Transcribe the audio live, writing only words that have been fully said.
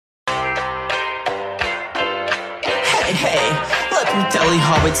right, hey, let me tell you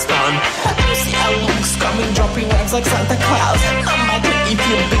how it's done. You see a looks coming, dropping rhymes like Santa Claus. No matter if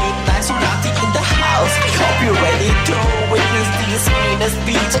you're being nice or naughty in the house, I hope you're ready to witness this meanest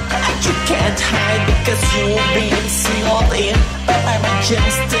beat that you can't hide, because you're being sealed in by my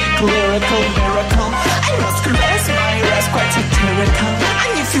majestic lyrical miracle. I must caress my rest, quite satirical.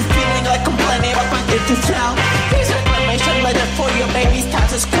 And if you're feeling like complaining about my dirty flow, here's a reclamation letter for your baby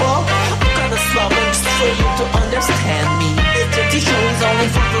status quo. I'm gonna slow it just for you to understand me. This dirty show is only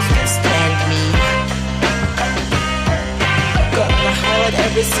for those who can stand me. I'm gonna highlight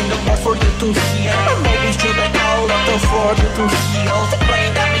every single word for you to hear, or maybe should I call up for you to heal the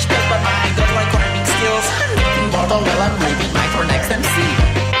brain damage